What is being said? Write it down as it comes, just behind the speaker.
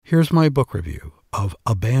Here's my book review of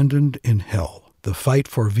Abandoned in Hell, The Fight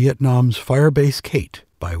for Vietnam's Firebase Kate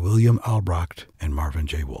by William Albrecht and Marvin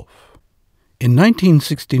J. Wolf. In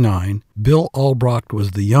 1969, Bill Albrecht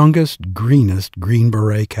was the youngest, greenest Green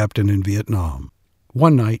Beret captain in Vietnam.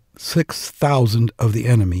 One night, 6,000 of the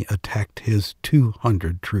enemy attacked his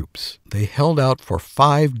 200 troops. They held out for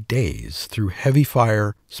 5 days through heavy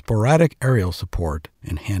fire, sporadic aerial support,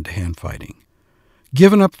 and hand-to-hand fighting.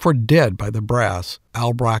 Given up for dead by the brass,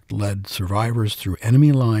 Albrecht led survivors through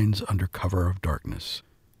enemy lines under cover of darkness.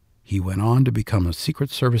 He went on to become a Secret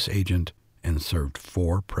Service agent and served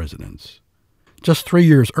 4 presidents. Just 3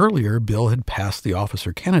 years earlier, Bill had passed the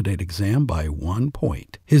officer candidate exam by 1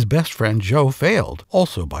 point. His best friend Joe failed,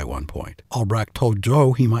 also by 1 point. Albrecht told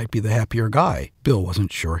Joe he might be the happier guy. Bill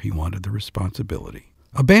wasn't sure he wanted the responsibility.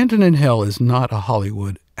 Abandoned in Hell is not a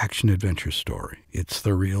Hollywood action-adventure story. It's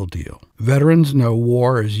the real deal. Veterans know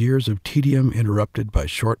war is years of tedium interrupted by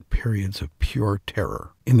short periods of pure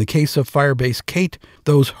terror. In the case of Firebase Kate,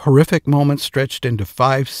 those horrific moments stretched into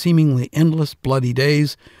 5 seemingly endless bloody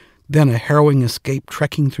days, then a harrowing escape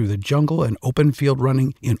trekking through the jungle and open field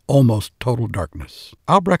running in almost total darkness.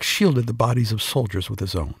 Albrecht shielded the bodies of soldiers with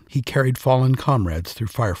his own. He carried fallen comrades through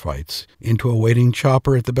firefights, into a waiting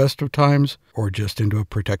chopper at the best of times, or just into a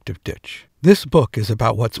protective ditch. This book is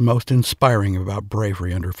about what's most inspiring about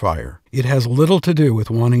bravery under fire. It has little to do with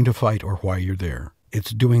wanting to fight or why you're there.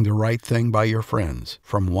 It's doing the right thing by your friends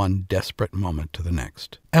from one desperate moment to the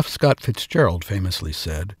next. F. Scott Fitzgerald famously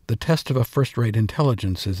said, "The test of a first-rate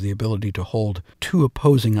intelligence is the ability to hold 2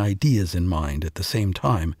 opposing ideas in mind at the same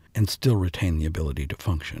time and still retain the ability to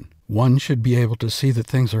function. One should be able to see that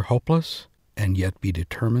things are hopeless and yet be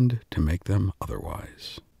determined to make them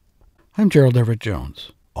otherwise." I'm Gerald Everett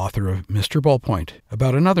Jones, author of Mr. Ballpoint,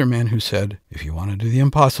 about another man who said, if you want to do the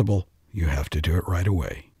impossible, you have to do it right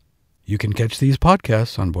away. You can catch these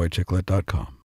podcasts on boychicklet.com.